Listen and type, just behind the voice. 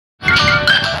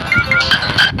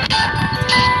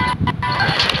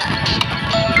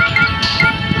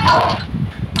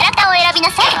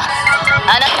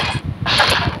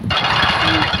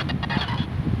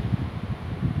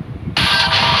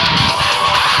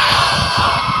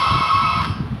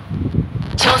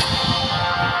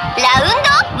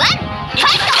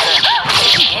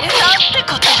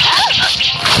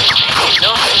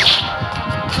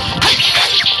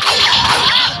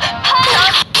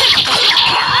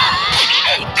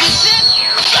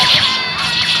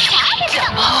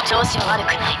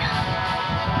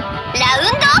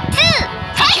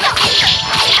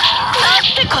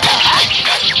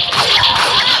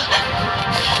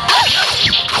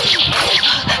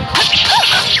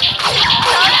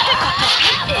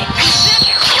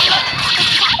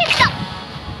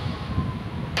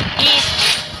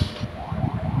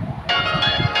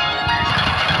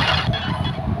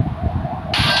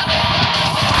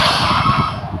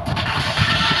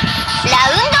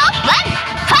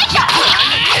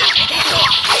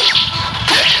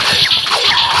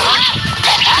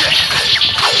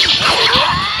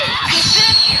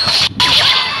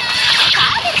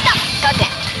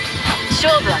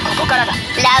こからだ。ラ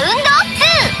ウンド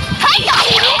2ファイト。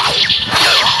ラウンド2ファイト。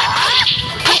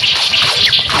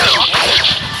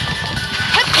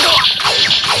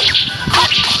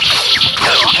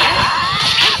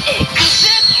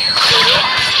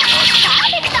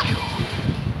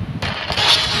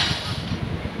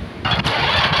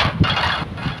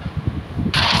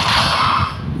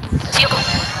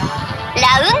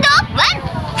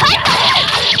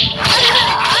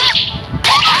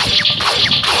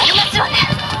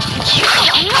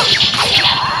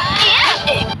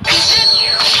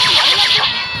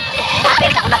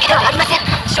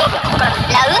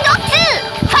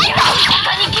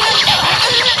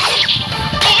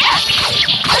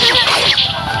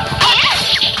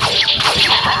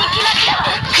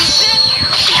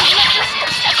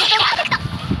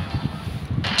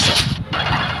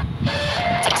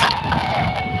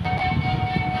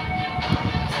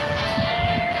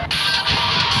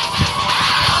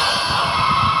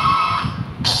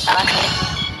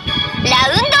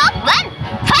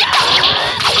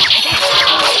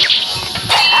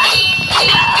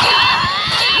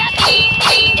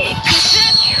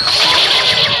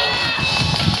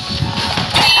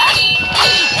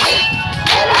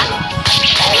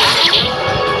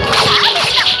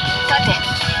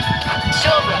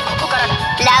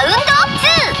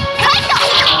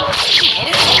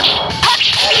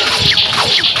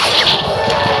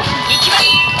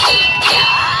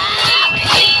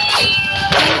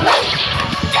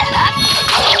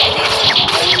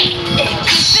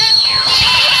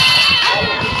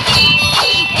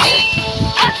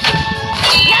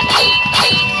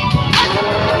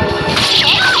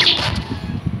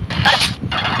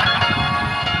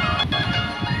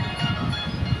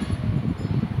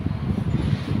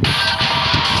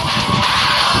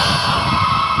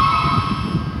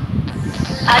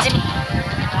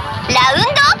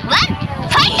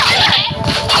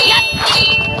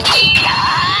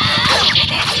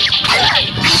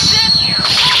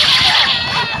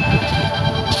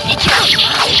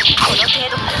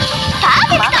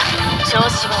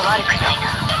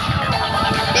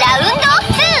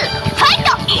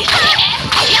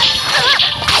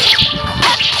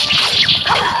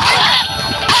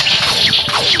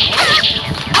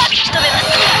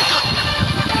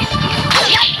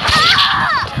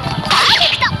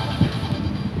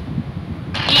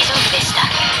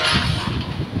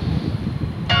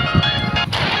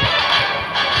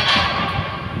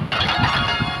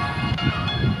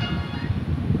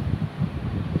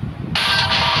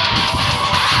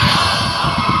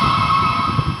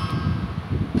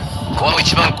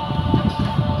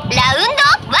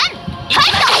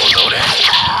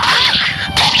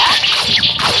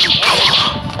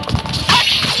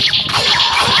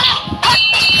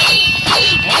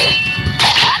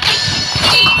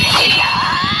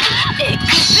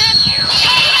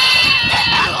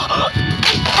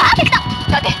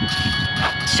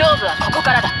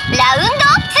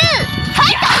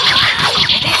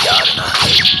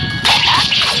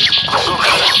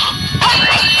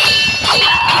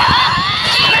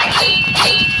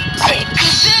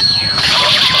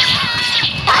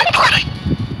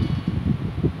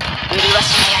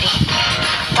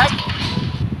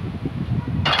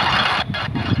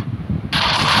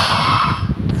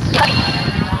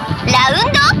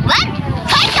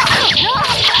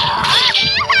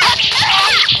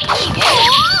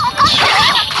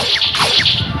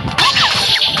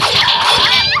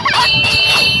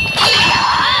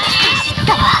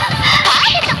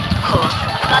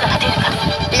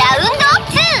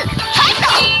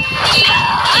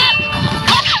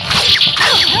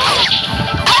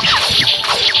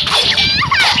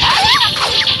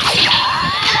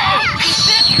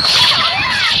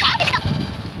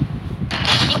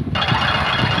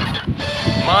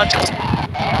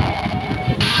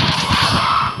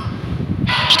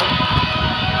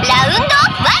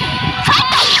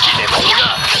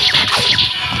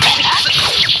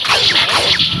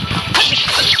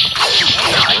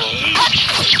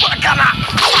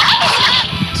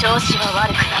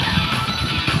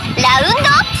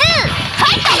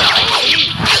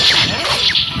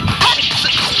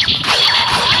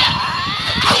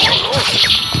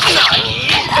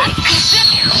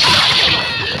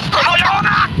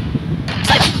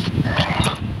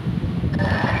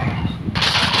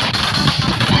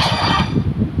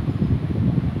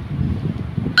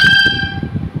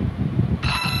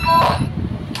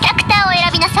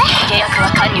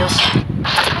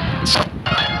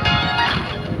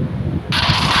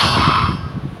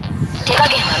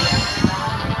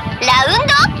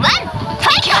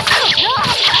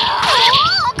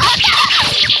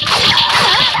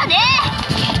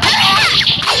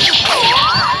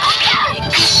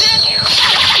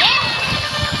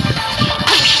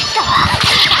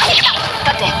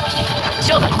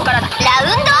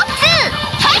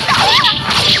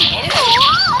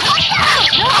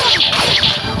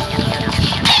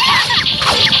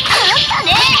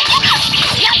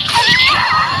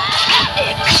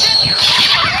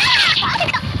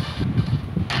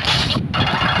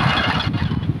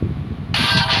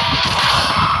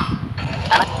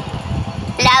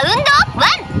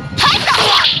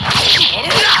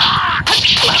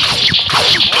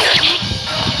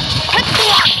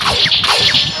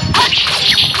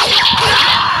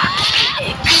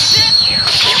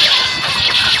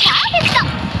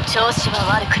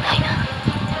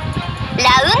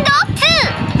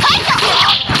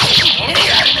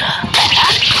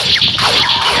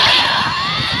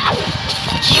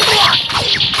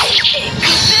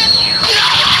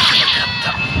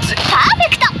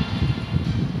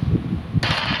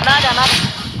だまだ。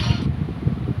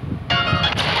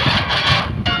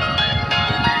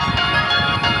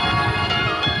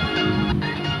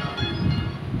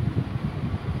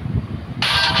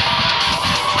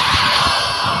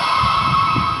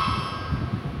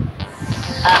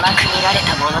甘く見られ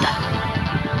たものだ。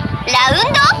ラウン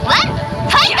ドワン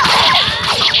ファイト。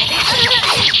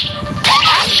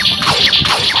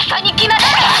坂に決まった。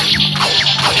坂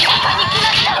に決ま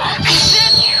ったわ。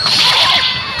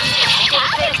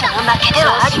負けでは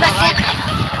ありません。ラ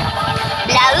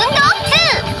ウンドツ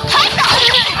ーファイト。あ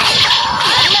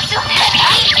りますよね。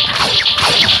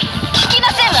聞きま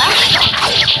せんわ。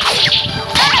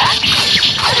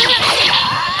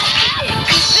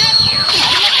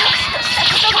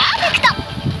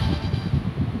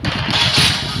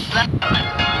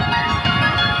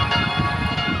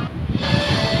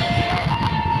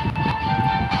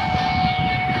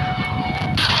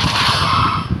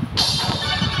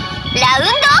ラウン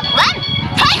ドワン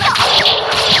ファイト。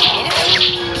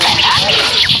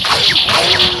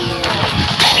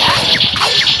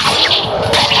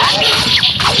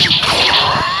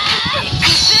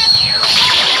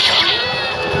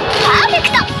パーフェク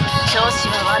ト。調子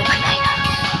は悪くないな。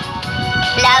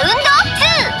ラウンドツ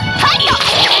ーファイト。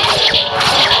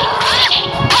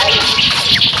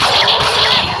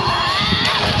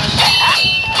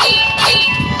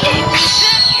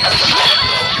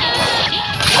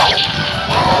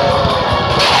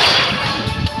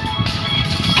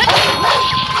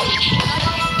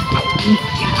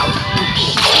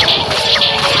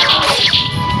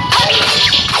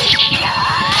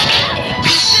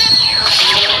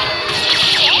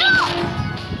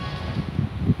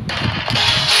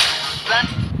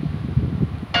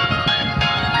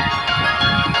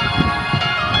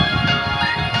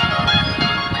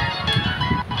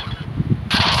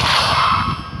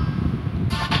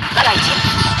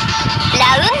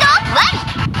ラウンドワンファ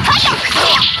イト。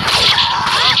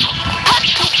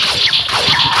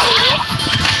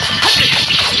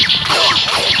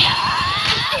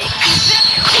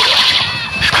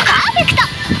パーフェクト。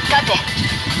さて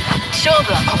勝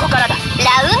負はここからだ。ラ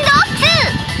ウンドツー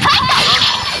ファイト。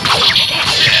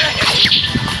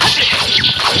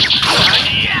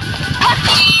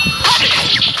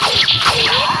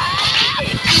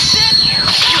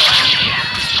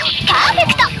パーフェ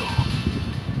クト。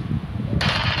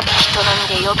人並み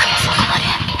でよくもそこまで。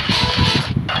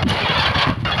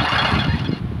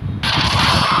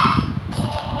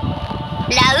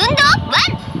ラウンドワン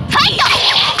ファイト。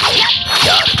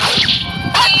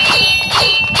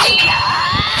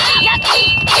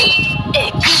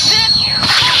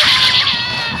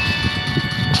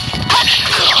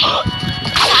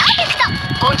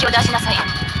本気を出しなさい。ラ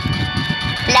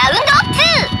ウンドツ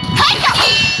ーファイト。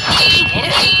決める。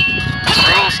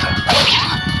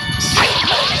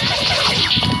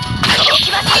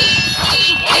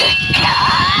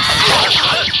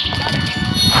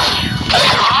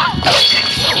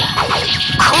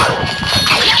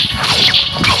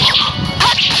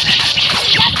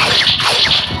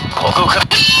ここか。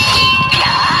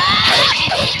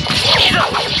やるなマ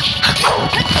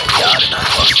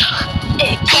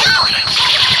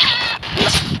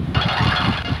スタ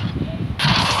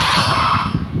ー。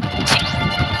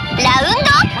ラウンド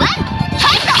ワンファ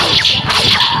イト。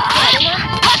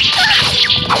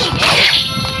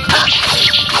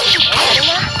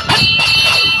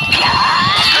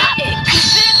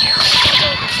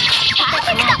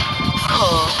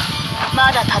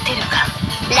まだ立てるか。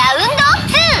ラウンド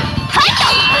ツーファイ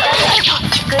ト。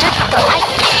ぐるっと入って。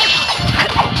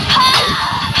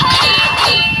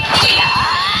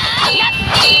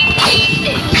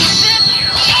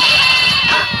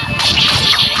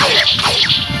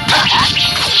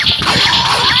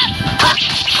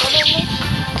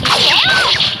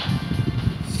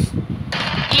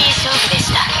いい勝負でし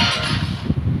た。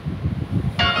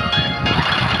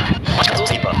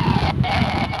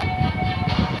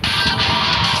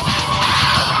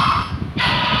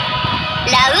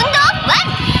ラウンドワンフ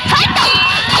ァイト。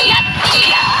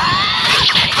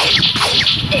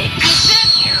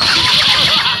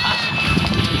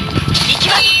いき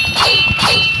ます。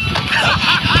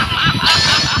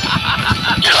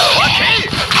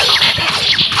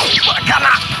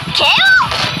KO。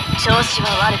調子は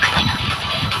悪くないな。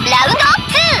ラウンド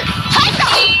ツーファイト。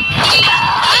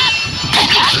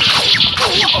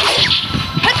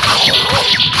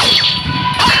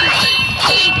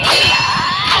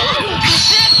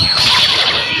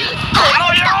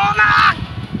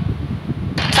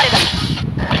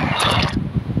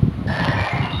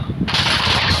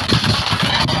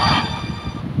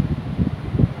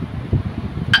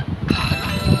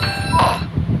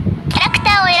キャラクタ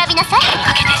ーを選びなさい。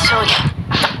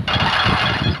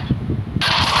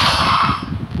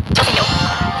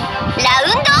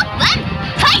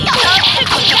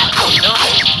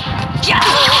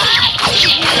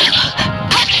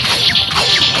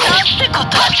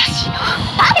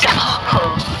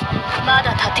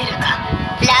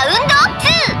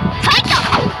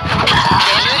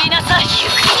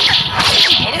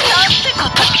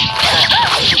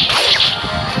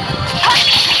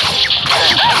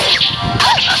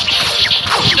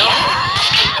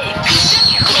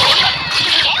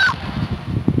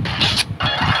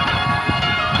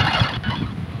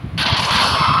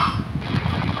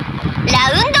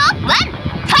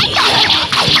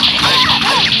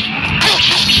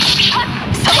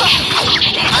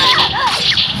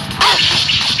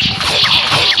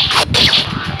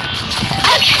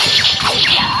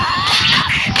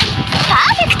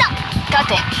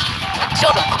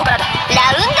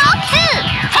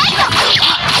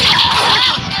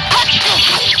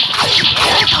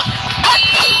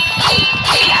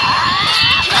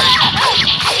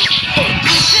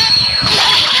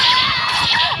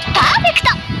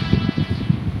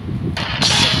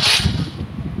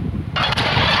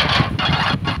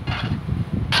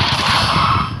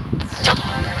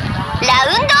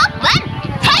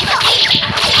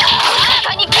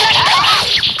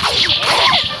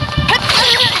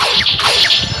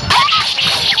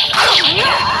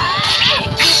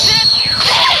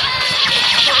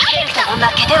負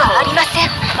けではありません。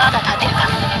まだ立てるか。ラ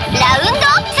ウンド2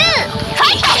フ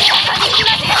ァイト。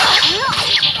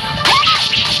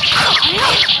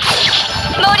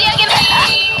盛り上げます。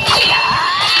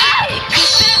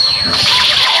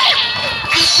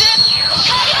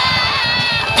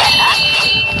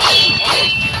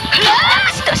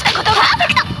私としたことがパーフェ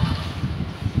クト。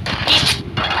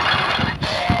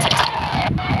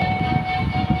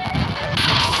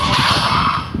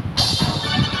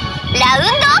ラウンド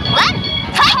1ファイト。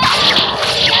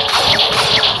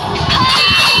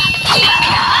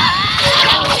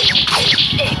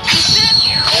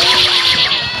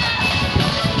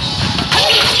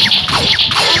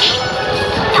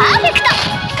パーフェクト。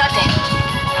勝て。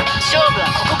勝負は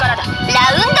ここからだ。ラウン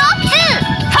ド2フ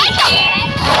ァイト。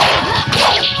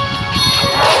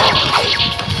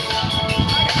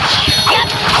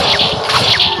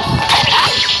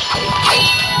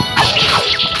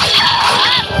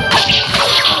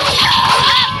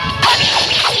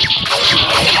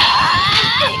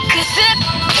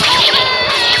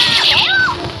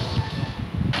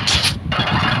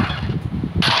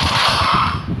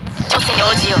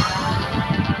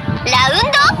ラウンド1フ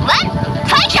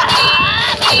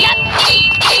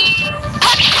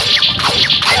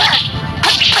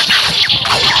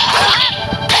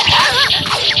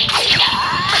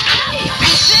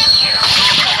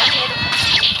イ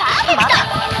ト。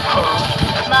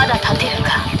まだ立てる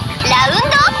か。ラウンド2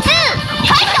フ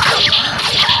ァイト。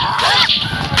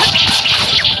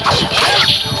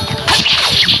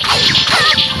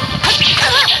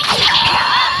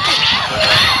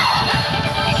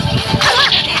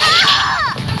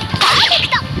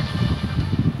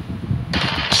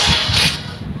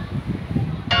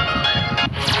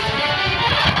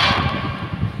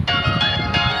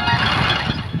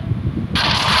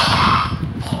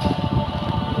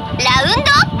ラウンド1フ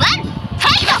ァ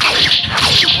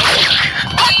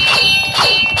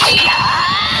イト。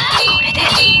これで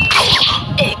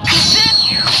X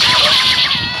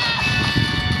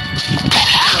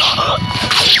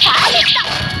パーフェクト。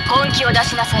本気を出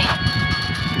しなさい。ラウ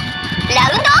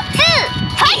ンド2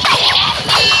ファイト。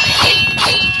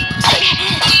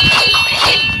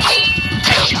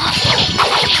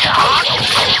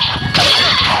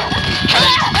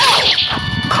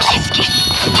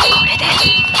これで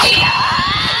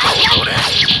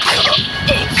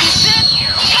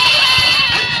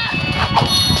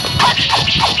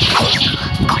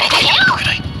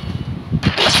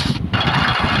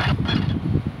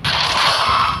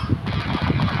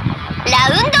ラ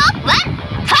ウンド1ファ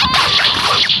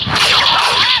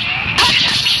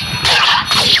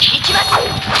イト。いきます。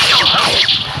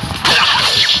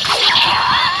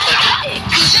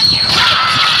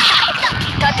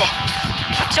立て。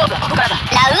勝負はここからだ。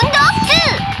ラウンド2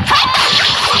ファイト。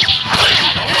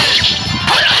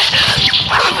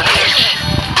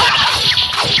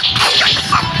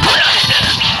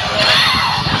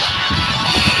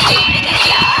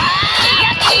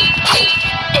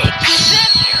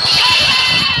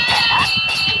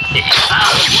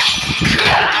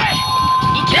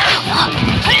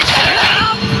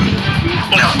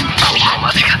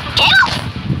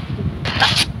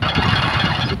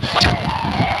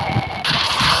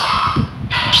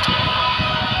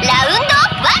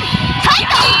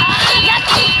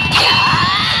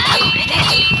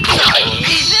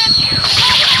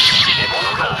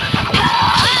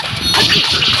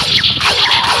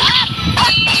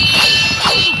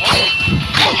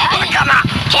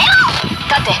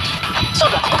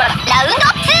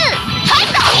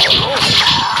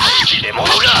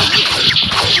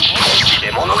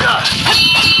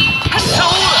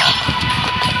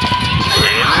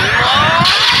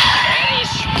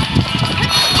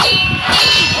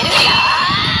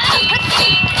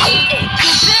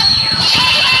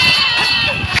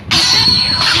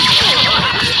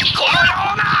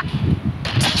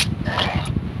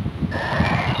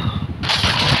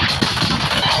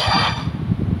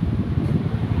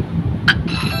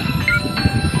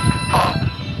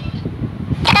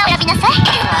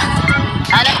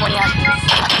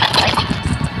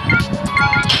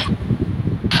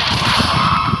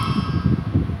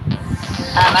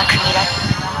甘く見られる。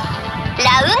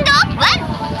ラウンド1ファイト。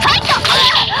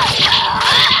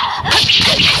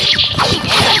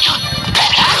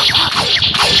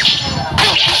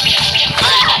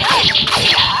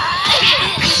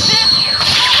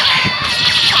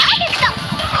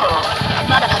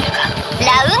まだ勝てるか。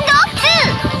ラウンド2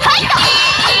ファイト。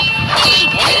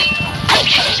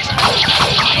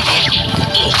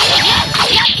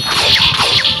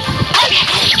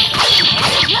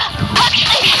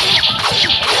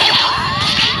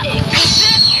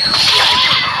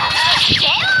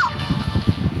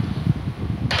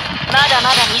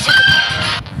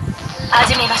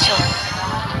始めましょう。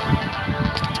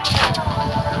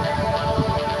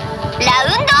ラウ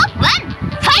ンド1、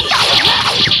ファイト。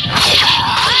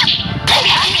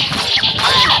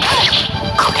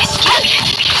これしきる。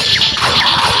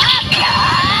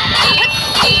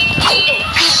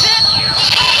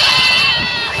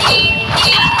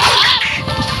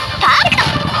パーフェク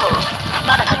ト。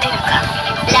まだ勝てるか。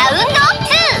ラウンド2、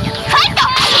ファイト。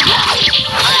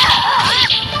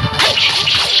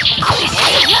これし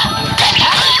きる。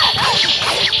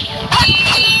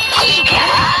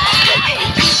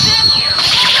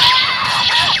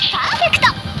パーフェクト。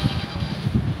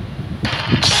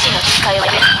騎士の使いは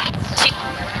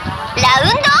ラウン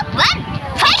ド1、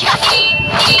ファイト。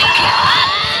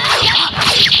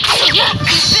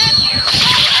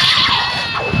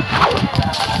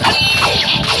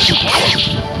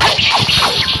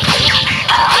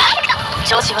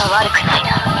調子は悪くないな。